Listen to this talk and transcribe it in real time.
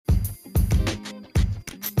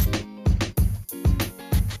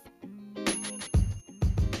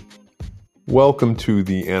Welcome to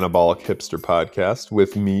the Anabolic Hipster Podcast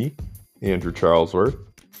with me, Andrew Charlesworth.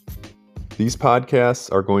 These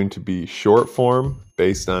podcasts are going to be short form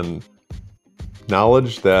based on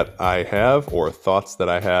knowledge that I have or thoughts that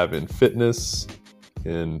I have in fitness,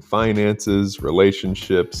 in finances,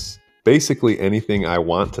 relationships, basically anything I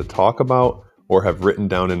want to talk about or have written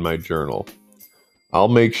down in my journal. I'll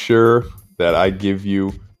make sure that I give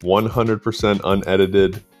you 100%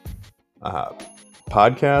 unedited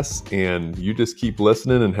podcasts, and you just keep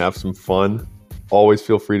listening and have some fun. Always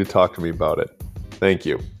feel free to talk to me about it. Thank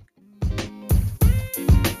you.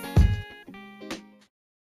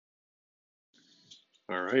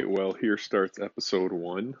 All right, well, here starts episode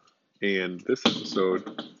 1, and this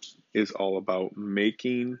episode is all about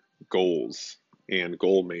making goals and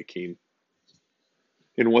goal making.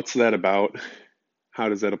 And what's that about? How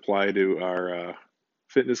does that apply to our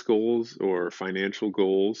fitness goals or financial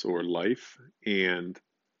goals or life? And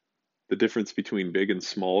the difference between big and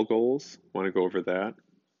small goals. I want to go over that,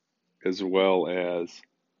 as well as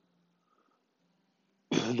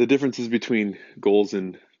the differences between goals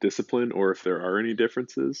and discipline, or if there are any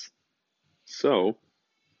differences. So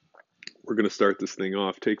we're going to start this thing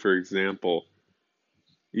off. Take, for example,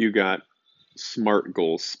 you got SMART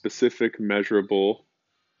goals: specific, measurable,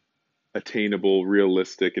 attainable,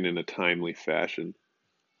 realistic, and in a timely fashion.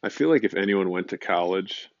 I feel like if anyone went to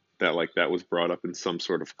college, that was brought up in some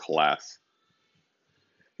sort of class.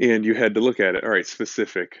 And you had to look at it. All right,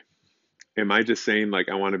 specific. Am I just saying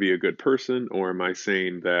I want to be a good person, or am I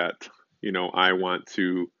saying that, I want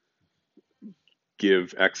to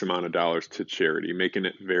give X amount of dollars to charity, making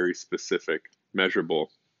it very specific,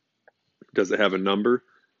 measurable? Does it have a number?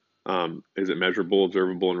 Is it measurable,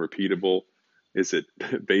 observable, and repeatable? Is it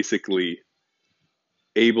basically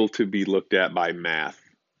able to be looked at by math?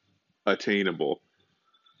 Attainable?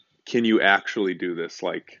 Can you actually do this?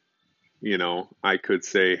 I could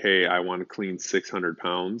say, hey, I want to clean 600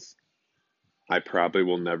 pounds. I probably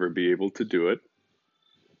will never be able to do it.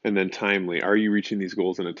 And then timely, are you reaching these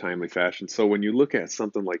goals in a timely fashion? So when you look at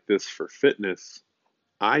something like this for fitness,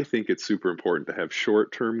 I think it's super important to have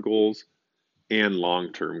short-term goals and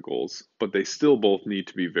long-term goals, but they still both need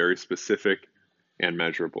to be very specific and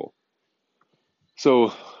measurable.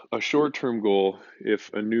 So a short-term goal,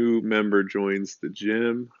 if a new member joins the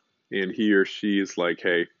gym and he or she is like,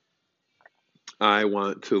 hey, I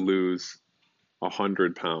want to lose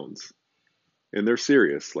 100 pounds, and they're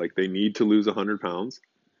serious, they need to lose 100 pounds,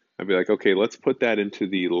 I'd be like, okay, let's put that into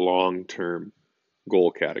the long-term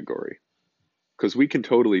goal category, because we can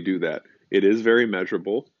totally do that. It is very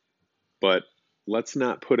measurable, but let's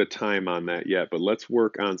not put a time on that yet, but let's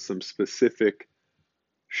work on some specific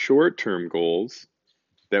short-term goals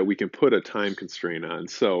that we can put a time constraint on.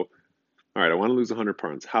 So, all right, I want to lose 100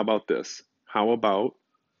 pounds. How about this? How about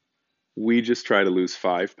we just try to lose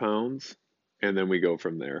 5 pounds and then we go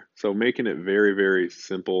from there? So making it very, very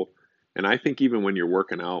simple. And I think even when you're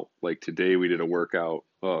working out, like today we did a workout.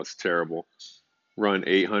 Oh, it's terrible. Run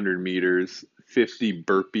 800 meters, 50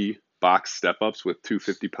 burpee box step-ups with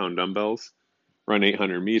 250-pound dumbbells. Run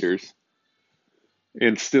 800 meters.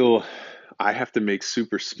 And still, I have to make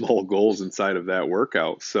super small goals inside of that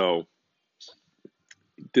workout. So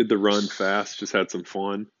did the run fast, just had some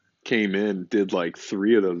fun. Came in, did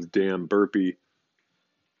 3 of those damn burpee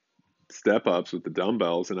step-ups with the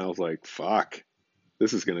dumbbells. And I was like, fuck,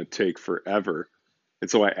 this is going to take forever. And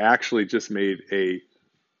so I actually just made a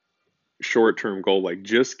short-term goal,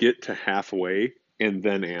 just get to halfway and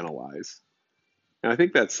then analyze. And I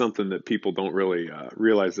think that's something that people don't really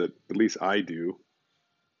realize, that at least I do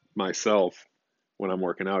myself when I'm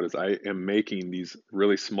working out, is I am making these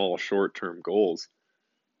really small short-term goals,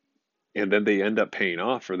 and then they end up paying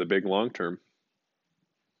off for the big long-term.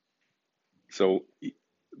 So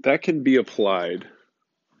that can be applied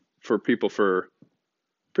for people for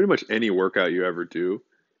pretty much any workout you ever do.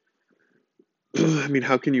 I mean,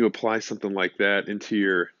 how can you apply something like that into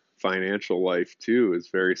your financial life too? Is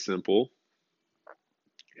very simple.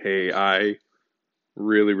 Hey, I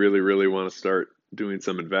really, really, really want to start doing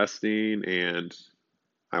some investing, and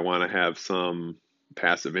I want to have some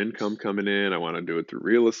passive income coming in. I want to do it through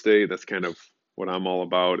real estate. That's kind of what I'm all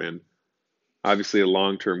about. And obviously a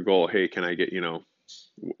long-term goal, hey, can I get,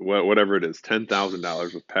 whatever it is,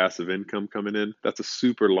 $10,000 with passive income coming in? That's a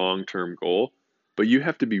super long-term goal, but you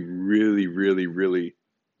have to be really, really, really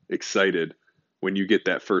excited when you get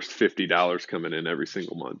that first $50 coming in every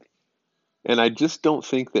single month. And I just don't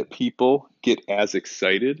think that people get as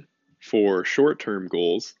excited for short-term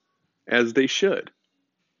goals as they should.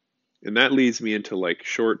 And that leads me into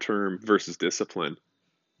short-term versus discipline.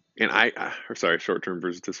 And short-term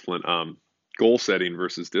versus discipline, goal setting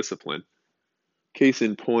versus discipline. Case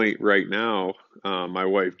in point, right now, my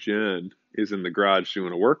wife Jen is in the garage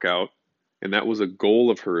doing a workout, and that was a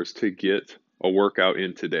goal of hers to get a workout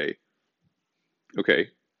in today. Okay.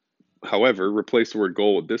 However, replace the word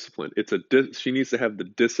goal with discipline. She needs to have the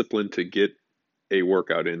discipline to get a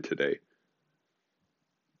workout in today.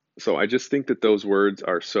 So I just think that those words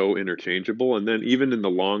are so interchangeable. And then even in the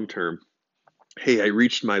long term, hey, I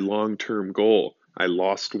reached my long term goal. I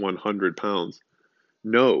lost 100 pounds.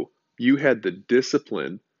 No, you had the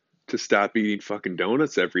discipline to stop eating fucking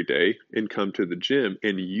donuts every day and come to the gym,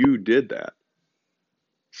 and you did that.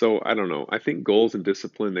 So I don't know. I think goals and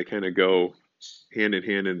discipline, they kind of go hand in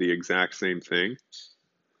hand in the exact same thing.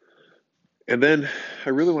 And then I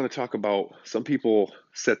really want to talk about some people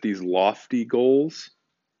set these lofty goals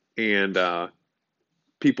and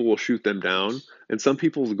people will shoot them down. And some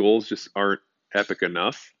people's goals just aren't epic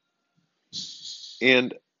enough.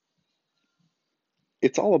 And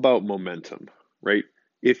it's all about momentum, right?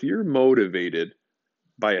 If you're motivated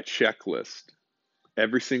by a checklist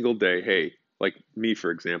every single day, hey, like me,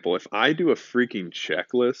 for example, if I do a freaking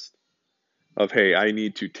checklist of, hey, I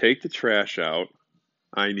need to take the trash out,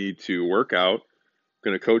 I need to work out, I'm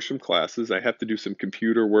going to coach some classes, I have to do some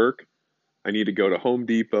computer work, I need to go to Home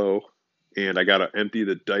Depot, and I got to empty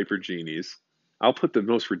the diaper genies. I'll put the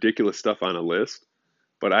most ridiculous stuff on a list,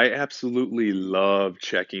 but I absolutely love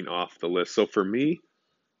checking off the list. So for me,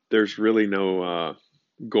 there's really no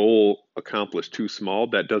goal accomplished too small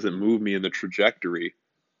that doesn't move me in the trajectory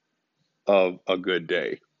of a good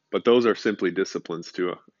day. But those are simply disciplines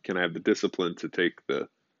too. Can I have the discipline to take the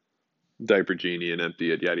diaper genie and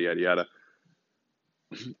empty it, yada, yada, yada.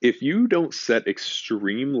 If you don't set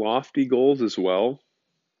extreme lofty goals as well,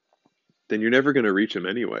 then you're never going to reach them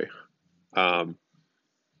anyway. Um,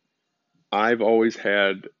 I've always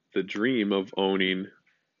had the dream of owning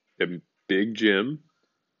a big gym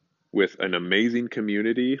with an amazing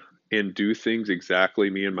community and do things exactly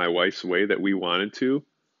me and my wife's way that we wanted to.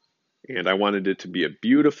 And I wanted it to be a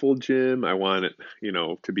beautiful gym. I wanted,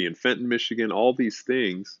 to be in Fenton, Michigan, all these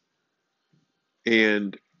things.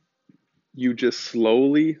 And you just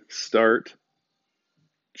slowly start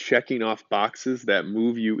checking off boxes that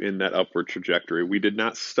move you in that upward trajectory. We did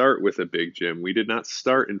not start with a big gym. We did not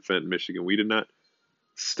start in Fenton, Michigan. We did not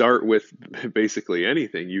start with basically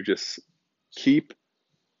anything. You just keep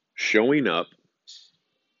showing up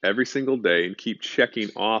every single day and keep checking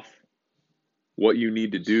off what you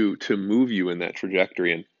need to do to move you in that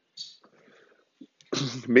trajectory. And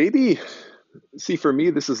maybe, see, for me,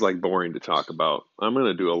 this is like boring to talk about. I'm going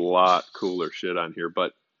to do a lot cooler shit on here,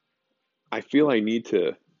 but I feel I need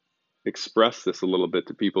to express this a little bit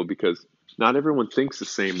to people because not everyone thinks the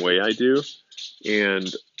same way I do.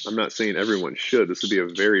 And I'm not saying everyone should. This would be a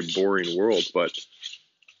very boring world, but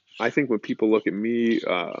I think when people look at me,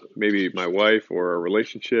 maybe my wife or a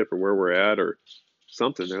relationship or where we're at or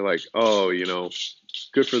something, they're like, oh,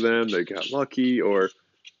 good for them. They got lucky, or,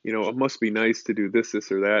 it must be nice to do this,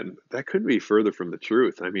 this, or that. And that couldn't be further from the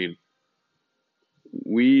truth. I mean,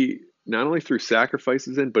 we not only threw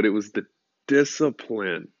sacrifices in, but it was the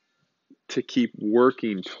discipline to keep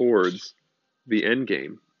working towards the end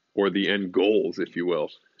game or the end goals, if you will.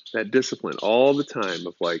 That discipline all the time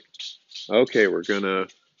of like, okay, we're going to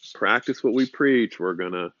practice what we preach. We're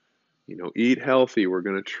going to, eat healthy. We're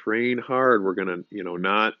going to train hard. We're going to,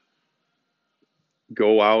 not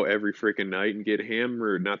go out every freaking night and get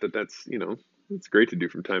hammered. Not that that's, it's great to do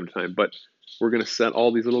from time to time, but we're going to set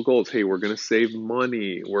all these little goals. Hey, we're going to save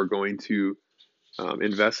money. We're going to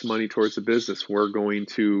invest money towards the business. We're going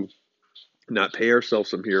to not pay ourselves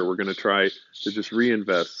from here. We're going to try to just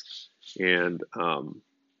reinvest, and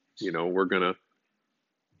we're gonna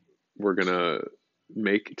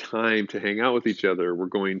make time to hang out with each other. We're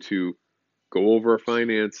going to go over our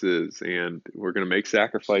finances, and we're going to make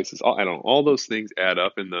sacrifices. I don't know, all those things add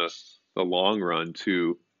up in the long run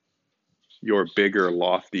to your bigger,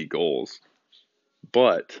 lofty goals.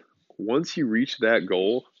 But once you reach that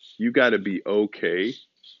goal, you got to be okay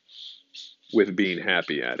with being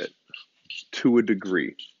happy at it to a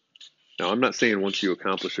degree. Now, I'm not saying once you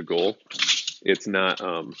accomplish a goal, it's not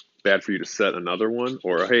bad for you to set another one,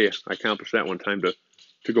 or hey, I accomplished that one, time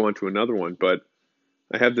to go on to another one. But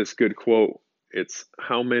I have this good quote. It's,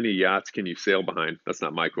 how many yachts can you sail behind? That's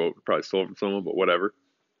not my quote. Probably stole it from someone, but whatever.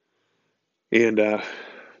 And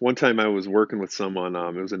one time I was working with someone.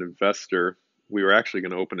 It was an investor. We were actually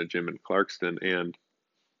going to open a gym in Clarkston, and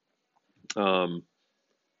um,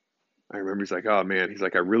 I remember he's like, "Oh man," he's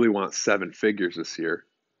like, "I really want 7 figures this year."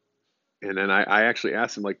 And then I actually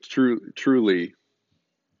asked him, like, truly,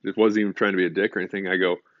 it wasn't even trying to be a dick or anything.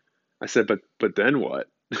 I said, but then what?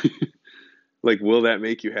 Like, will that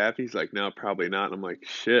make you happy? He's like, no, probably not. And I'm like,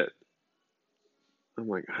 shit. I'm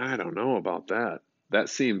like, I don't know about that. That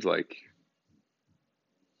seems like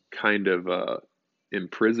kind of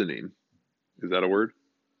imprisoning. Is that a word?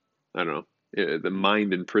 I don't know. The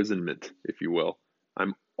mind imprisonment, if you will.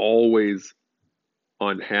 I'm always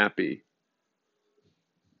unhappy.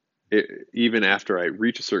 Even after I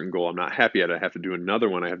reach a certain goal, I'm not happy at it. I have to do another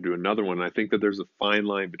one. I have to do another one. And I think that there's a fine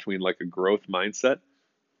line between like a growth mindset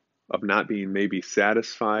of not being maybe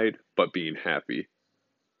satisfied, but being happy.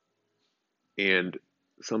 And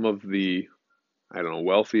some of the, I don't know,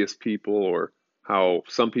 wealthiest people or how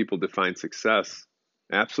some people define success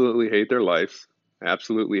absolutely hate their lives,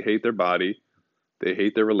 absolutely hate their body, they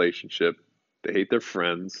hate their relationship, they hate their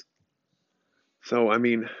friends. So, I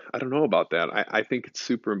mean, I don't know about that. I think it's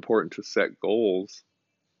super important to set goals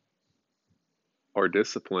or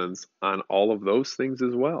disciplines on all of those things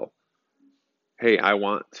as well. Hey, I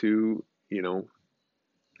want to,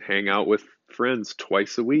 hang out with friends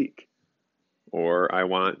twice a week, or I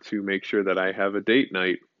want to make sure that I have a date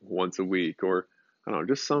night once a week, or I don't know,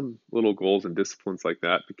 just some little goals and disciplines like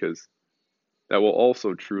that, because that will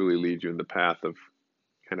also truly lead you in the path of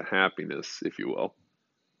kind of happiness, if you will.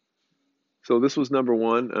 So this was number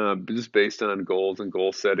one, just based on goals and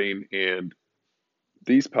goal setting. And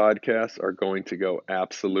these podcasts are going to go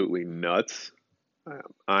absolutely nuts.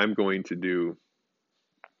 I'm going to do,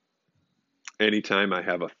 anytime I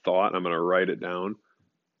have a thought, I'm going to write it down,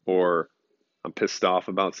 or I'm pissed off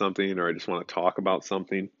about something, or I just want to talk about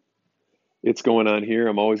something. It's going on here.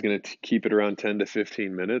 I'm always going to keep it around 10 to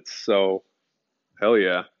 15 minutes. So, hell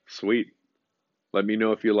yeah, sweet. Let me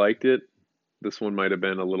know if you liked it. This one might have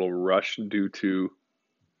been a little rushed due to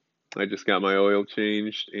I just got my oil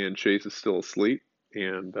changed and Chase is still asleep.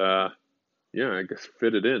 And yeah, I guess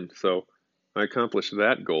fit it in. So I accomplished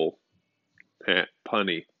that goal.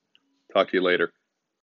 Punny. Talk to you later.